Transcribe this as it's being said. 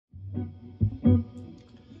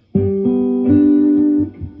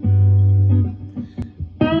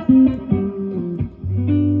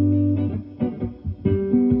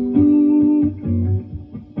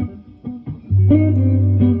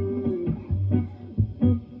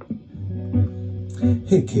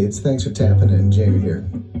Hey kids, thanks for tapping in. Jamie here.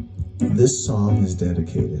 This song is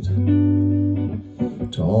dedicated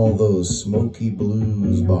to all those smoky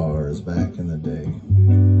blues bars back in the day,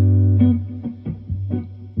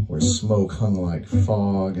 where smoke hung like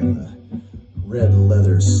fog and the red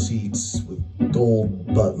leather seats with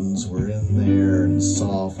gold buttons were in there and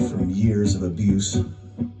soft from years of abuse.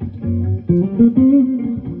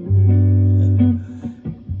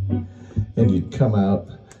 And you'd come out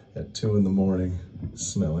at 2 in the morning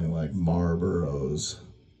smelling like Marlboros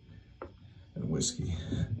and whiskey.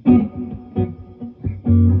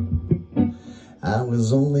 I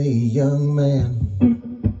was only a young man,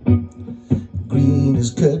 green as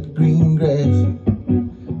cut green grass,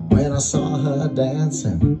 when I saw her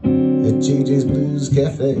dancing at JJ's Blues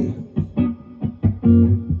Cafe.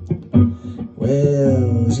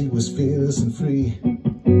 Well, she was fearless and free,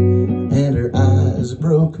 and her eyes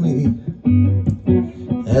broke me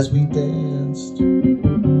as we danced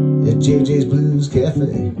at JJ's Blues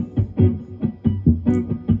Cafe.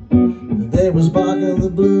 There was barking the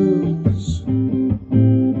blues,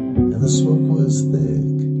 and the smoke was thick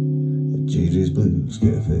at JJ's Blues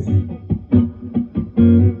Cafe.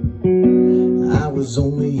 I was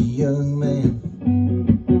only a young man,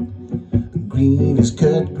 green as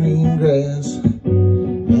cut green grass,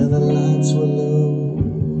 and the lights were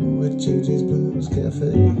low at JJ's Blues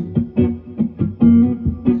Cafe,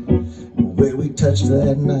 where we touched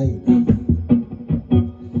that night.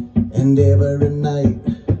 And every night,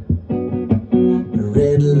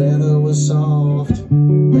 red leather was soft at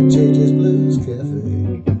JJ's Blues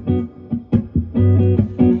Cafe,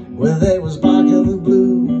 where they was barking the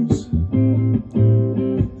blues,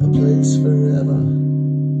 a place forever,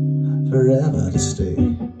 forever to stay.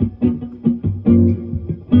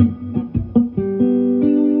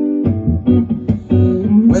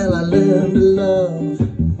 Well, I learned to love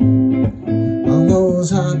on those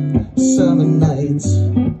hot summer nights.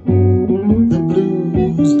 The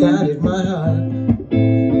blues guided my heart,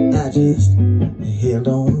 I just held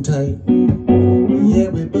on tight. Yeah,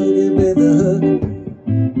 we boogied with a hook.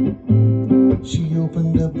 She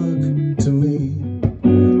opened a book to me.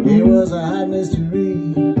 It was a hot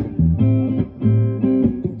mystery,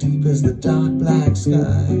 deep as the dark black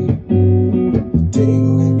sky. Take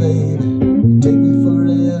me, baby, take me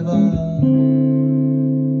forever.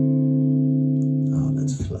 Oh,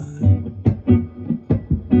 let's fly.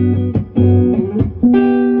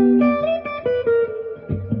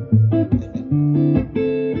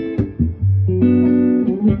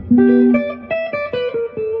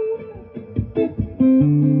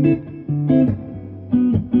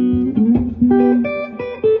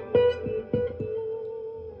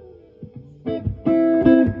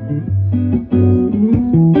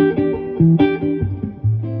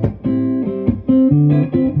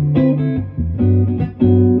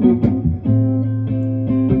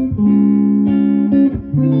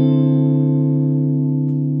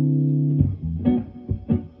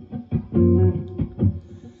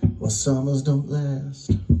 Well, summers don't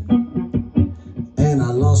last, and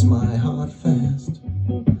I lost my heart fast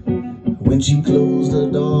when she closed her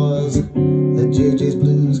doors at JJ's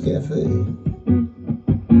Blues Cafe.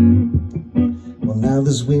 Well, now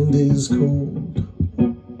this wind is cold,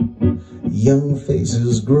 young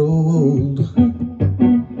faces grow old,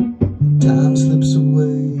 time slips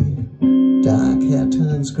away, dark hair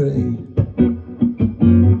turns gray.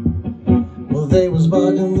 Well, they was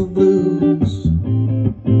barking the blues,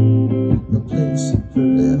 a place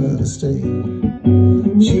forever to stay.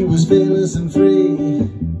 She was fearless and free,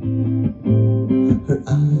 her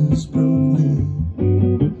eyes broke me.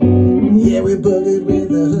 Yeah, we boogied with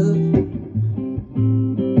the hook.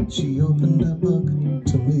 She opened a book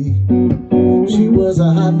to me. She was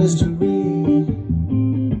a hot mystery,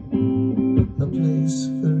 a place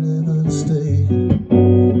forever to stay.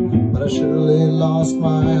 But I surely lost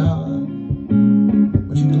my heart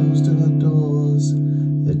when she closed her doors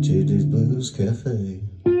at JJ's Blues Cafe.